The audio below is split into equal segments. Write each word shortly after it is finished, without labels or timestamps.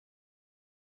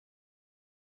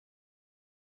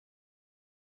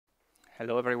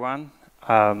Hello, everyone.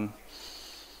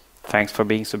 Thanks for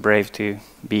being so brave to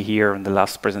be here on the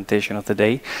last presentation of the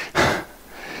day.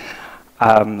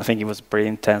 I think it was a pretty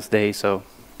intense day, so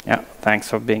yeah, thanks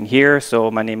for being here. So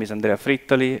my name is Andrea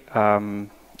Frittoli.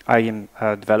 I am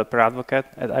a developer advocate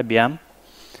at IBM.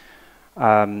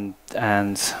 And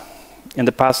in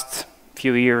the past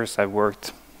few years, I've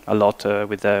worked a lot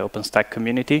with the OpenStack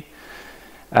community.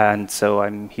 And so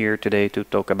I'm here today to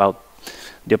talk about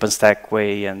the OpenStack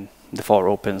way and the 4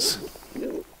 opens.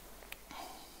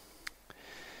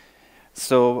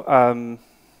 So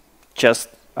just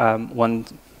one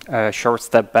short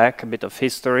step back, a bit of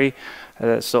history.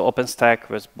 So OpenStack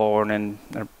was born in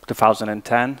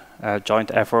 2010, a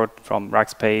joint effort from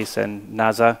Rackspace and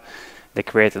NASA. They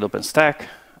created OpenStack.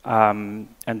 And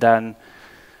then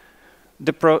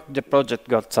the project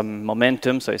got some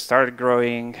momentum, so it started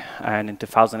growing. And in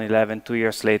 2011, 2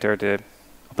 years later, the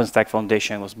OpenStack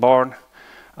Foundation was born.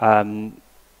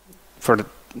 For a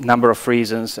number of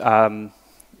reasons, the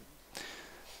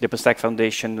OpenStack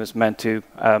Foundation was meant to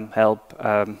help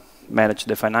manage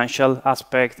the financial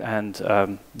aspect, and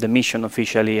the mission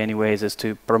officially anyways is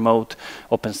to promote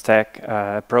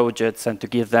OpenStack projects and to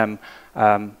give them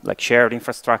like shared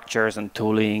infrastructures and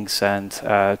toolings and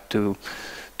to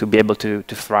be able to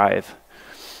thrive.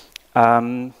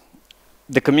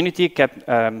 The community kept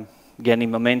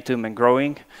gaining momentum and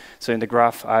growing. So in the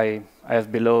graph I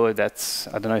have below, that's,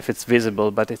 I don't know if it's visible,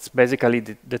 but it's basically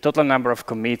the total number of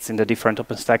commits in the different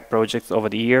OpenStack projects over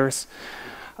the years.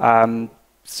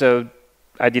 So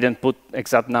I didn't put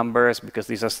exact numbers because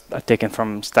these are taken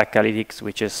from Stackalytics,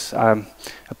 which is a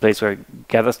place where you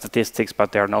gather statistics,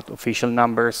 but they are not official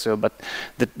numbers. So, but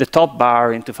the top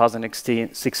bar in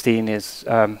 2016 is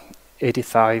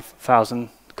 85,000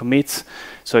 commits.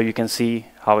 So you can see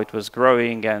how it was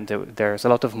growing, and there's a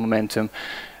lot of momentum.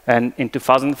 And in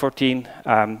 2014,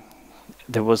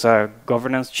 there was a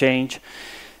governance change.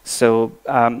 So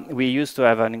we used to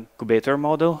have an incubator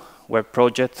model where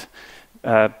project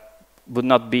would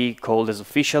not be called as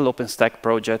official OpenStack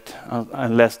project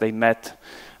unless they met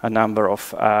a number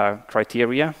of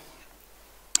criteria.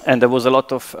 And there was a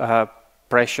lot of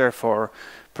pressure for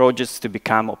projects to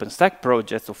become OpenStack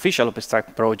projects, official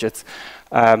OpenStack projects,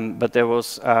 but there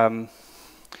was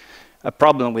a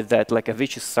problem with that, like a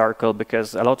vicious circle,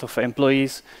 because a lot of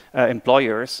employers,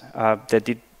 they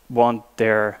did want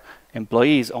their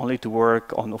employees only to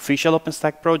work on official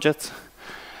OpenStack projects,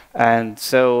 and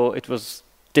so it was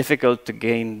difficult to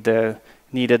gain the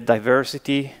needed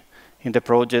diversity in the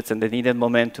projects and the needed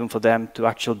momentum for them to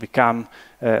actually become,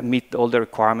 meet all the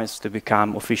requirements to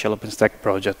become official OpenStack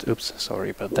project. Oops, sorry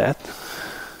about that.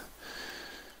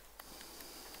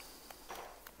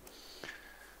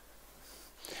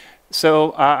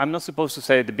 So I'm not supposed to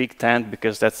say the Big Tent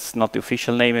because that's not the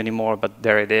official name anymore, but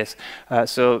there it is.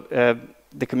 The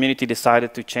community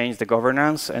decided to change the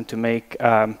governance and to make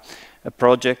a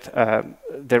project,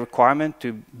 the requirement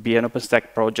to be an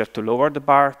OpenStack project, to lower the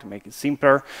bar, to make it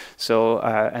simpler. So,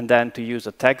 and then to use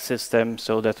a tag system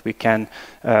so that we can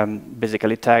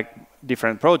basically tag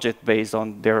different projects based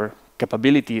on their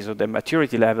capabilities or their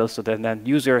maturity level, so that then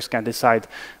users can decide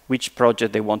which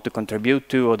project they want to contribute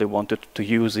to or they want to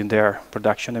use in their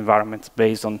production environments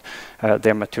based on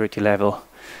their maturity level.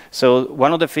 So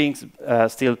one of the things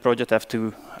still projects have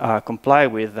to comply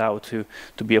with now to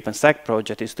be OpenStack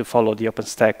project is to follow the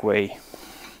OpenStack way,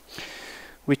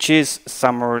 which is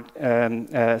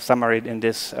summarized in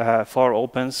this 4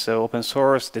 opens, so open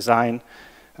source, design,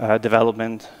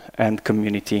 development, and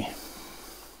community.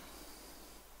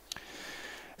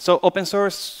 So open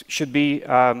source should be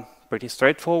pretty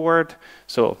straightforward.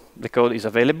 So the code is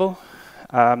available.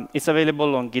 It's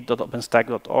available on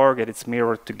git.openstack.org, and it's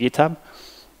mirrored to GitHub.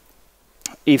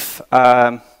 If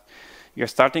you're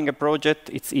starting a project,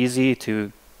 it's easy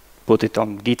to put it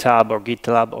on GitHub or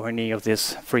GitLab or any of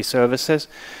these free services.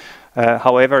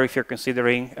 However, if you're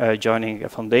considering joining a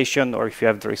foundation, or if you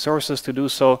have the resources to do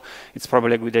so, it's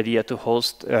probably a good idea to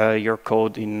host your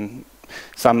code in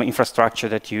some infrastructure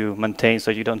that you maintain,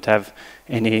 so you don't have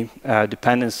any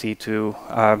dependency to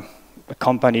a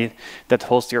company that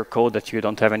hosts your code that you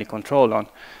don't have any control on.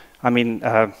 I mean,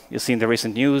 you've seen the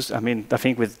recent news. I mean, I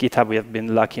think with GitHub we have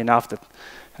been lucky enough that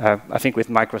I think with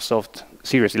Microsoft,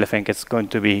 seriously, I think it's going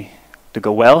to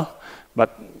go well,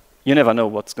 but you never know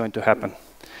what's going to happen.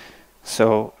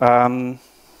 So, and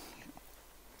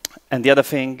the other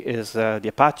thing is the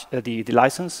Apache, the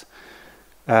license.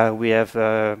 We have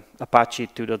Apache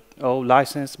 2.0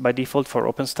 license by default for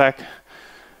OpenStack,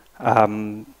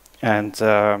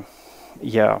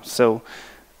 yeah. So,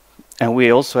 and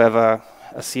we also have a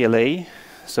CLA.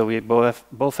 So we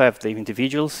both have the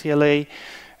individual CLA,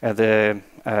 at the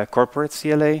corporate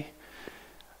CLA.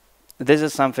 This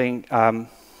is something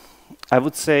I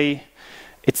would say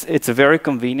it's very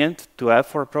convenient to have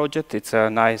for a project. It's a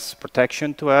nice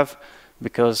protection to have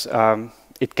because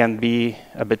it can be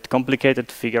a bit complicated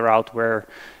to figure out where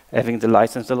having the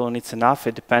license alone is enough.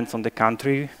 It depends on the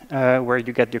country where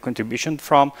you get your contribution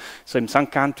from. So in some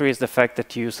countries, the fact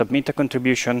that you submit a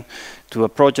contribution to a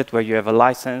project where you have a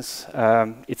license,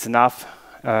 it's enough.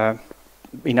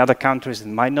 In other countries, it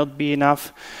might not be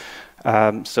enough.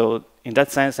 So in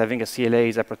that sense, having a CLA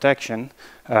is a protection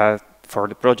for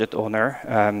the project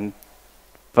owner.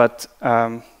 But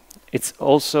it's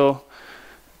also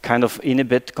kind of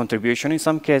inhibit contribution in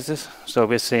some cases. So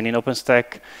we're seeing in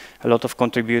OpenStack, a lot of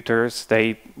contributors,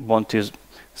 they want to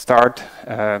start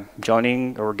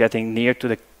joining or getting near to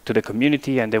the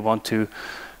community, and they want to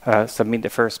submit the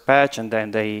first patch, and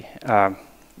then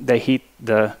they hit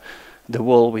the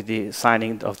wall with the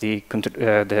signing of the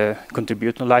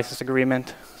contributor license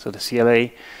agreement, so the CLA.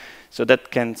 So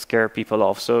that can scare people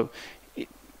off. So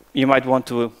you might want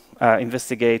to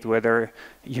investigate whether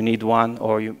you need one,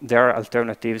 or there are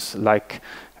alternatives like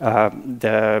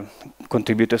the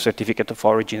contributor certificate of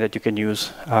origin that you can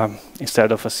use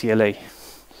instead of a CLA.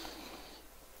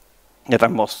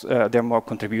 That they're more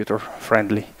contributor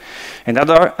friendly.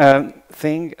 Another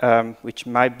thing which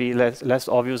might be less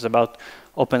obvious about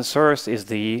open source is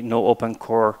the no open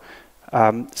core.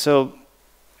 So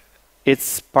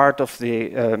it's part of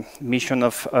the mission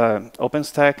of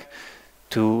OpenStack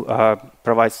to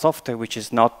provide software which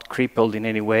is not crippled in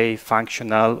any way,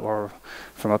 functional or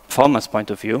from a performance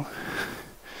point of view.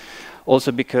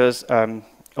 Also because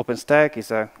OpenStack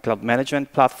is a cloud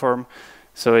management platform,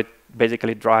 so it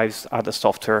basically drives other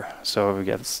software. So we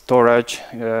have storage,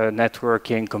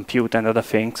 networking, compute, and other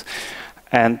things.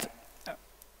 And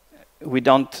we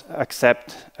don't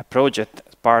accept a project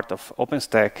as part of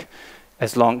OpenStack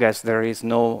as long as there is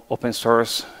no open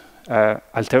source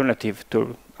alternative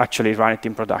to actually run it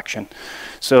in production.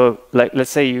 So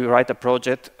let's say you write a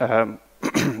project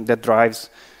that drives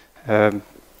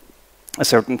a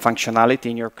certain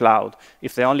functionality in your cloud.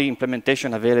 If the only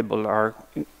implementation available are,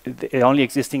 the only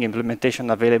existing implementation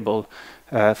available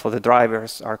for the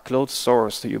drivers are closed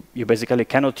source, you basically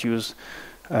cannot use,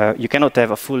 you cannot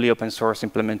have a fully open source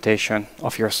implementation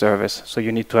of your service. So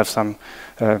you need to have some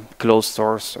closed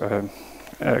source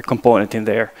component in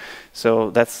there. So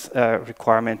that's a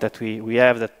requirement that we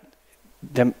have, that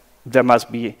there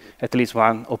must be at least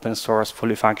one open source,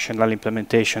 fully functional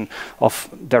implementation of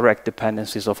direct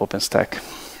dependencies of OpenStack.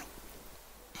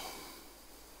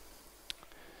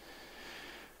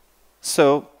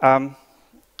 So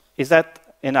is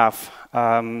that enough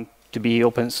to be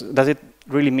open? Does it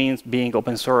really mean being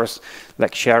open source,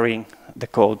 like sharing the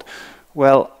code?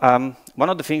 Well, one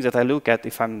of the things that I look at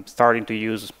if I'm starting to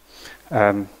use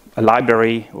a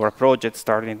library or a project,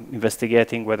 starting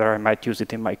investigating whether I might use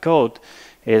it in my code,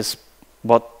 is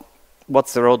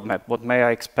what's the roadmap? What may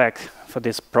I expect for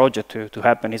this project to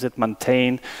happen? Is it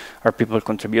maintained? Are people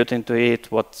contributing to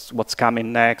it? What's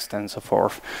coming next, and so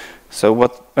forth? So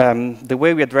the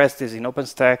way we address this in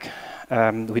OpenStack,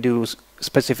 we do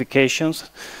specifications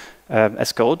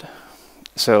as code.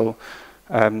 So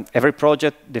every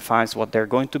project defines what they're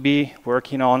going to be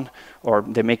working on, or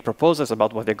they make proposals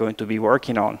about what they're going to be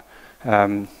working on.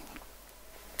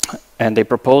 And they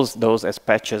propose those as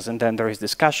patches, and then there is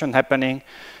discussion happening,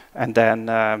 and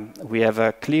then we have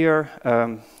a clear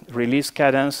release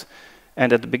cadence.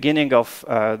 And at the beginning of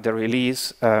the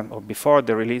release, or before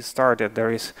the release started,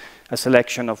 there is a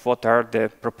selection of what are the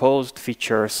proposed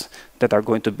features that are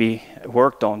going to be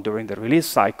worked on during the release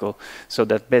cycle, so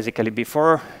that basically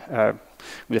before,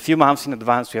 with a few months in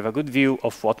advance, we have a good view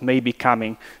of what may be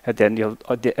coming at the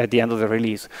end of the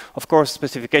release. Of course,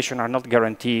 specifications are not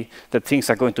guarantee that things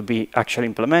are going to be actually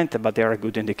implemented, but they are a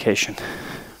good indication.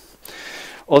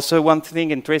 Also, one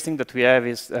thing interesting that we have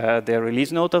is the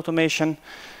release note automation.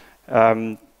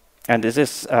 And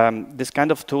this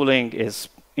kind of tooling is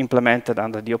implemented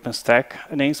under the OpenStack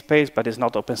namespace, but it's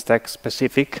not OpenStack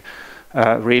specific,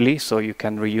 really. So you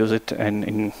can reuse it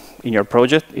in your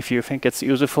project if you think it's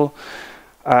useful.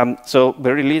 So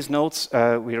the release notes,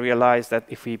 we realized that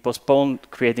if we postpone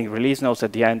creating release notes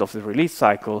at the end of the release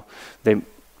cycle, in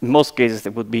most cases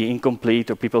they would be incomplete,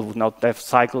 or people would not have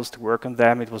cycles to work on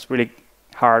them. It was really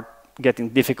hard, getting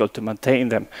difficult to maintain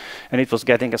them, and it was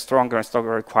getting a stronger and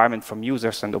stronger requirement from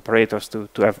users and operators to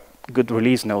have good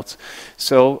release notes.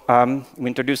 So we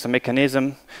introduced a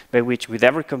mechanism by which with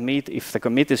every commit, if the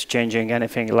commit is changing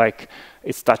anything, like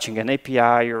it's touching an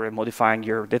API or modifying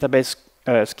your database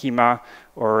schema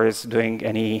or is doing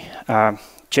any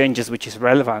changes which is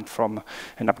relevant from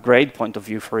an upgrade point of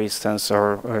view, for instance,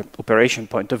 or operation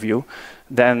point of view,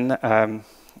 then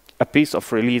a piece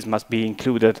of release must be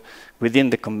included within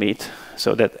the commit,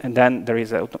 so that, and then there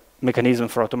is a mechanism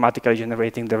for automatically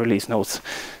generating the release notes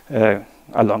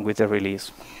along with the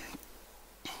release.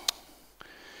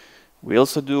 We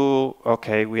also do,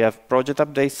 we have project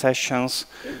update sessions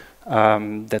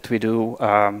that we do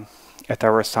at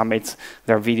our summits.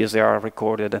 There are videos that are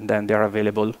recorded and then they are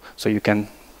available, so you can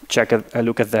check a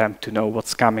look at them to know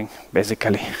what's coming,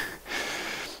 basically.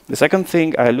 The second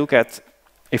thing I look at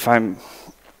if I'm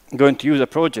going to use a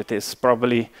project is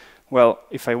probably, well,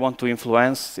 if I want to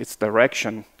influence its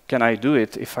direction, can I do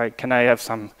it? Can I have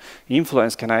some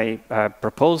influence? Can I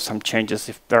propose some changes?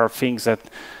 If there are things that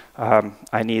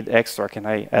I need extra, can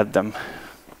I add them?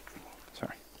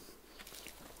 Sorry.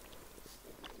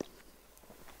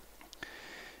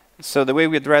 So the way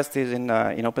we address this in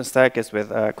OpenStack is with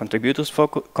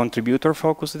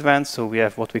contributor-focused events. So we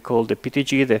have what we call the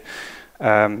PTG, the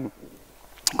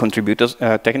contributors,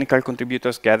 technical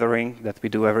contributors gathering that we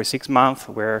do every 6 months,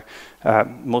 where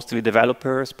mostly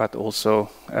developers, but also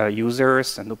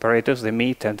users and operators, they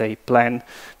meet and they plan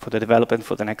for the development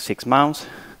for the next 6 months.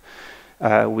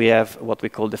 We have what we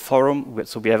call the forum.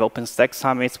 So we have OpenStack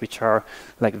summits, which are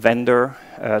like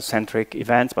vendor-centric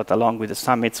events, but along with the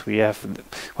summits, we have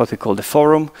what we call the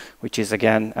forum, which is,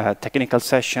 again, technical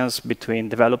sessions between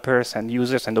developers and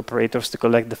users and operators to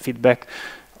collect the feedback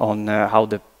on how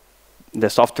the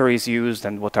software is used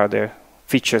and what are the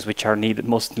features which are needed,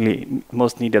 most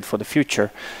needed for the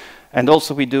future. And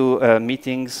also we do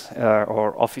meetings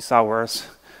or office hours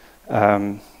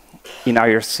in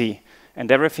IRC. And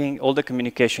everything, all the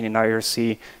communication in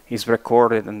IRC is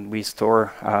recorded, and we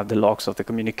store the logs of the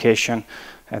communication,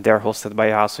 and they're hosted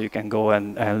by us, so you can go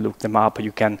and look them up.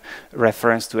 You can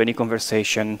reference to any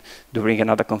conversation. During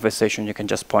another conversation, you can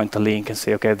just point a link and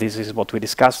say, okay, this is what we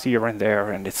discussed here and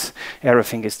there, and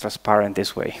everything is transparent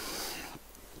this way.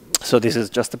 So this is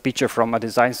just a picture from a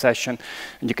design session.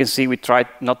 And you can see we tried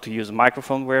not to use a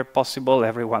microphone where possible.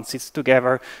 Everyone sits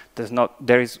together.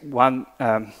 There is one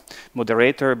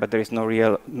moderator, but there is no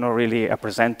really a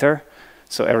presenter.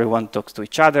 So everyone talks to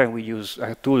each other, and we use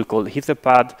a tool called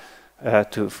Etherpad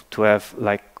to have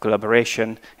like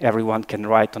collaboration. Everyone can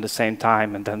write on the same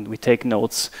time, and then we take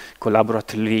notes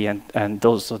collaboratively, and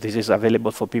so this is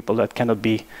available for people that cannot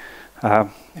be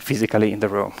physically in the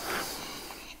room.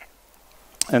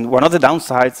 And one of the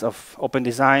downsides of open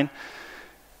design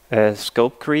is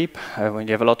scope creep. When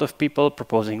you have a lot of people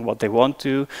proposing what they want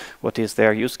to, what is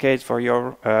their use case for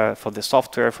for the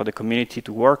software, for the community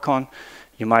to work on,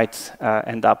 you might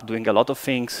end up doing a lot of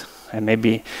things, and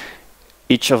maybe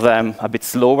each of them a bit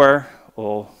slower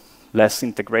or less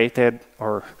integrated,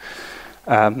 or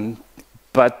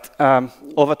but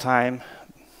over time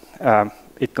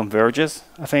it converges.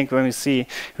 I think when we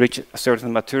reach a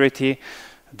certain maturity,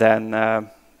 then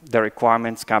the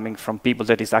requirements coming from people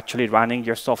that is actually running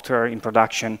your software in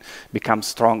production become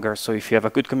stronger. So if you have a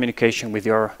good communication with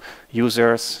your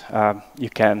users,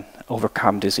 you can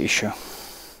overcome this issue.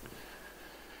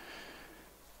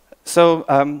 So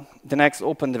the next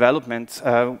open development,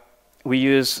 we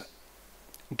use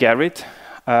Gerrit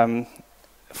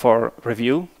for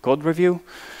review, code review.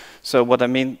 So what I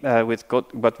mean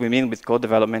what we mean with code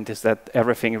development is that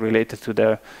everything related to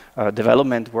the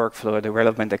development workflow, the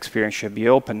development experience should be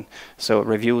open. So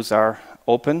reviews are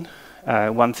open.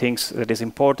 One thing that is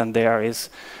important there is,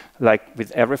 like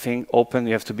with everything open,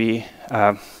 you have to be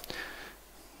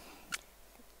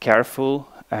careful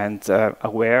and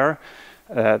aware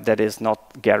that is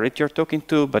not Gerrit you're talking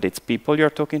to, but it's people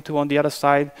you're talking to on the other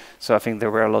side. So I think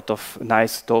there were a lot of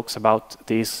nice talks about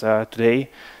this today.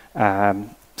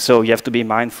 So you have to be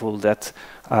mindful that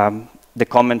the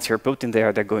comments you're putting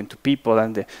there, they're going to people,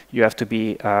 and you have to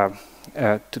be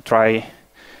to try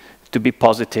to be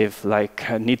positive, like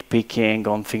nitpicking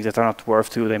on things that are not worth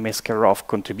to. They may scare off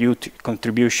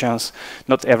contributions.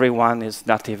 Not everyone is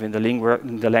native in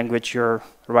the language you're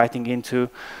writing into,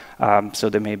 so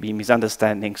there may be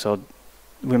misunderstanding. So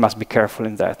we must be careful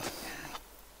in that.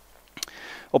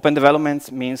 Open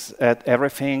development means that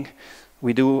everything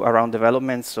we do around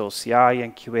development, so CI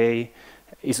and QA,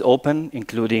 is open,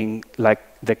 including like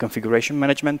the configuration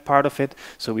management part of it.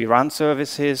 So we run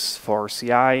services for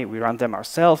CI, we run them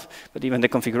ourselves, but even the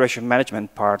configuration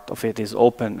management part of it is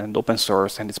open and open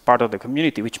source, and it's part of the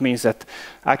community, which means that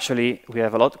actually we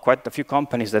have quite a few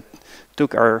companies that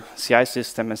took our CI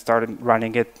system and started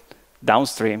running it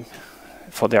downstream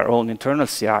for their own internal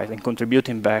CI and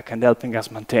contributing back and helping us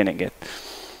maintaining it.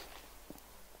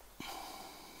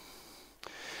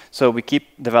 So we keep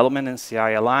development and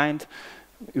CI aligned.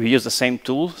 We use the same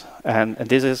tools, and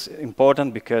this is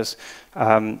important because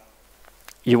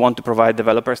you want to provide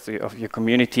developers of your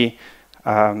community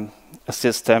a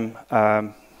system,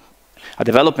 a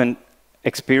development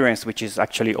experience which is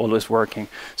actually always working.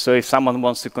 So if someone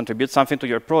wants to contribute something to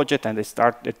your project and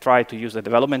they try to use the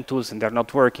development tools and they're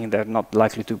not working, they're not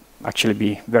likely to actually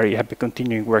be very happy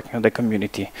continuing working on the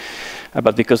community.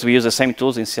 But because we use the same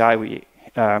tools in CI, we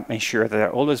ensure that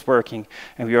they're always working,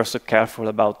 and we're also careful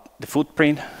about the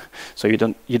footprint. So you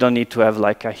don't need to have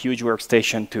like a huge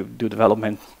workstation to do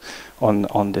development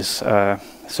on this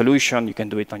solution. You can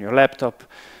do it on your laptop.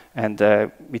 And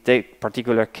we take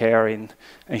particular care in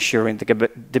ensuring the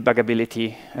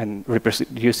debuggability and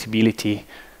reproducibility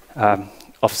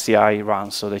of CI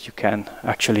runs so that you can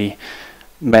actually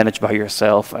manage by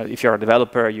yourself. If you're a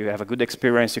developer, you have a good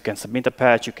experience, you can submit a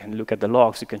patch, you can look at the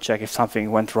logs, you can check if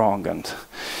something went wrong. And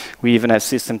we even have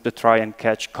systems to try and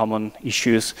catch common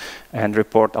issues and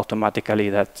report automatically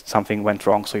that something went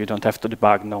wrong, so you don't have to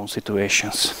debug known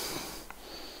situations.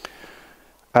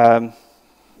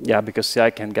 Yeah, because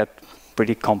CI can get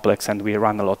pretty complex, and we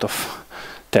run a lot of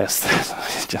tests. So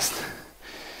it's just,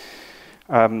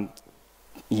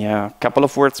 yeah, a couple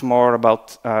of words more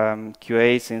about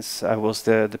QA, since I was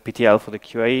the PTL for the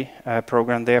QA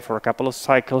program there for a couple of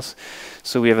cycles.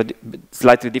 So we have a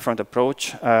slightly different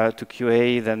approach to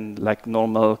QA than like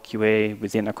normal QA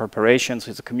within a corporation. So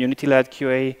it's a community-led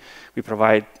QA. We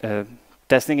provide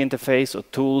testing interface or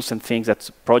tools and things that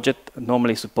project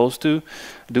normally supposed to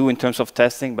do in terms of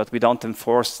testing, but we don't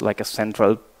enforce like a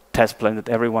central test plan that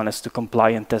everyone has to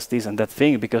comply and test this and that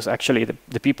thing, because actually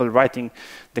the people writing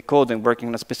the code and working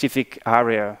on a specific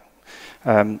area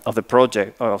of the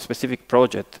project or a specific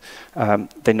project,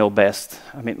 they know best.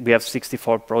 I mean, we have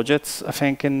 64 projects, I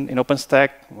think, in OpenStack.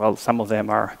 Well, some of them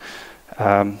are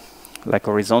like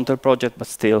horizontal project, but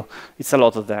still, it's a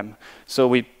lot of them. So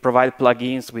we provide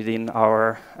plugins within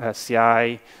our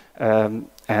CI and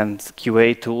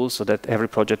QA tools so that every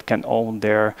project can own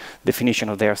their definition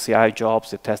of their CI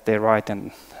jobs, the test they write,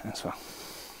 and so on.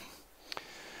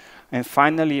 And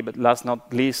finally, but last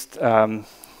not least,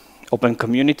 open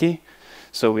community.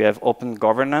 So we have open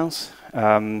governance.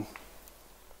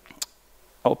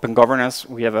 Open governance,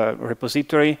 we have a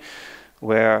repository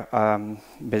where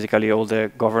basically all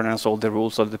the governance, all the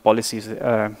rules, all the policies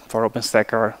for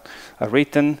OpenStack are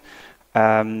written.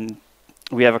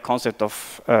 We have a concept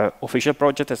of official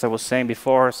project, as I was saying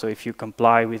before. So if you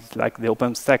comply with like the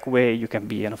OpenStack way, you can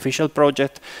be an official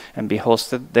project and be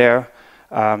hosted there.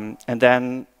 And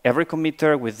then every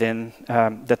committer within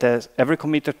every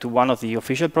committer to one of the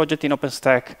official projects in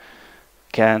OpenStack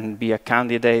can be a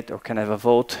candidate or can have a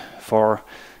vote for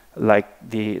like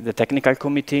the technical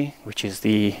committee, which is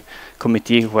the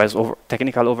committee who has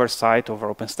technical oversight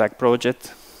over OpenStack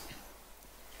project.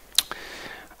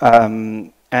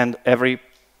 And every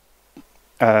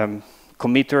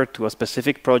committer to a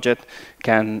specific project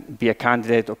can be a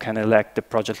candidate or can elect the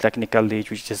project technical lead,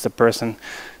 which is the person,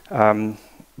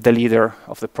 the leader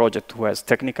of the project who has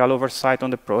technical oversight on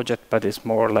the project, but is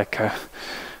more like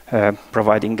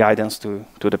providing guidance to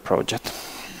the project.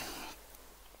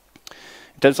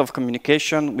 In terms of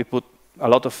communication, we put a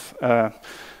lot of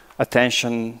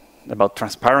attention about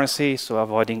transparency, so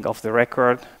avoiding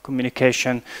off-the-record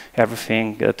communication.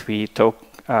 Everything that we talk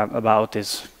about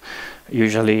is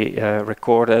usually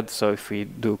recorded. So if we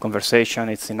do conversation,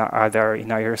 it's either in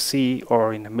IRC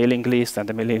or in a mailing list, and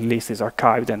the mailing list is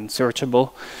archived and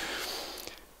searchable.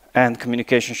 And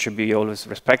communication should be always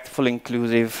respectful,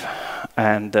 inclusive,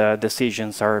 and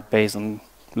decisions are based on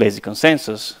lazy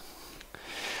consensus.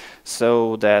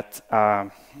 So that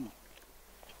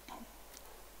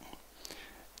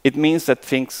it means that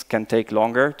things can take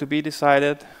longer to be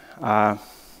decided,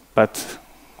 but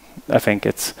I think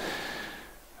it's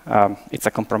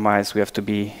a compromise we have to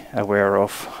be aware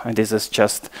of. And this is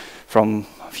just from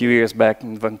a few years back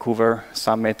in Vancouver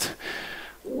Summit,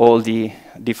 all the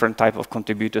different type of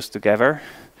contributors together.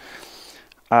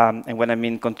 And when I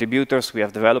mean contributors, we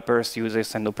have developers,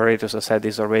 users, and operators. I said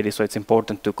this already, so it's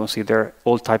important to consider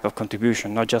all type of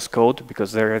contribution, not just code,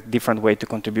 because there are different ways to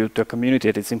contribute to a community.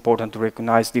 It's important to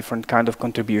recognize different kind of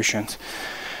contributions.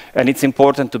 And it's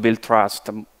important to build trust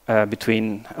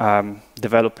between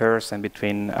developers and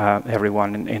between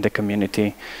everyone in the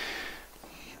community.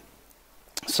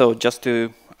 So just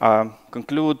to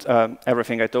conclude,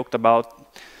 everything I talked about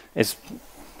is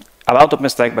about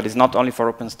OpenStack, but it's not only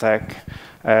for OpenStack.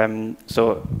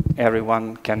 So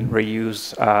everyone can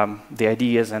reuse the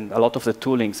ideas and a lot of the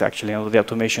toolings, actually, and the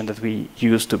automation that we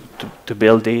use to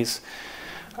build these.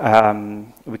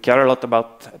 We care a lot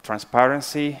about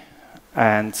transparency,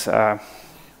 And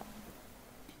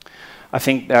I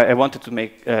think I wanted to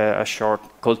make a short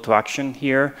call to action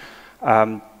here,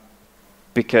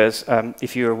 because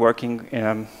if you're working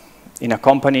in a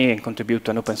company and contribute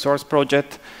to an open source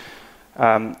project,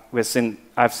 I've seen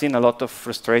a lot of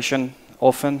frustration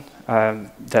often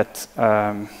that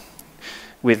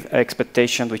with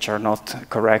expectations which are not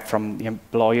correct from the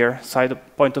employer side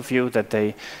point of view, that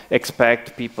they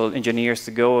expect people, engineers,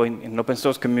 to go in an open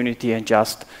source community and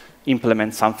just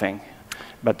implement something.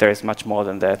 But there is much more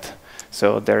than that.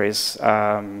 So there is,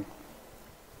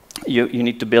 you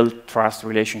need to build trust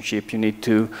relationship. You need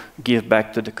to give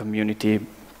back to the community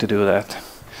to do that.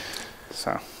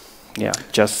 So yeah,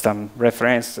 just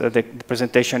reference. The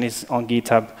presentation is on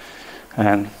GitHub,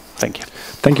 and thank you.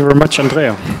 Thank you very much,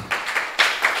 Andrea.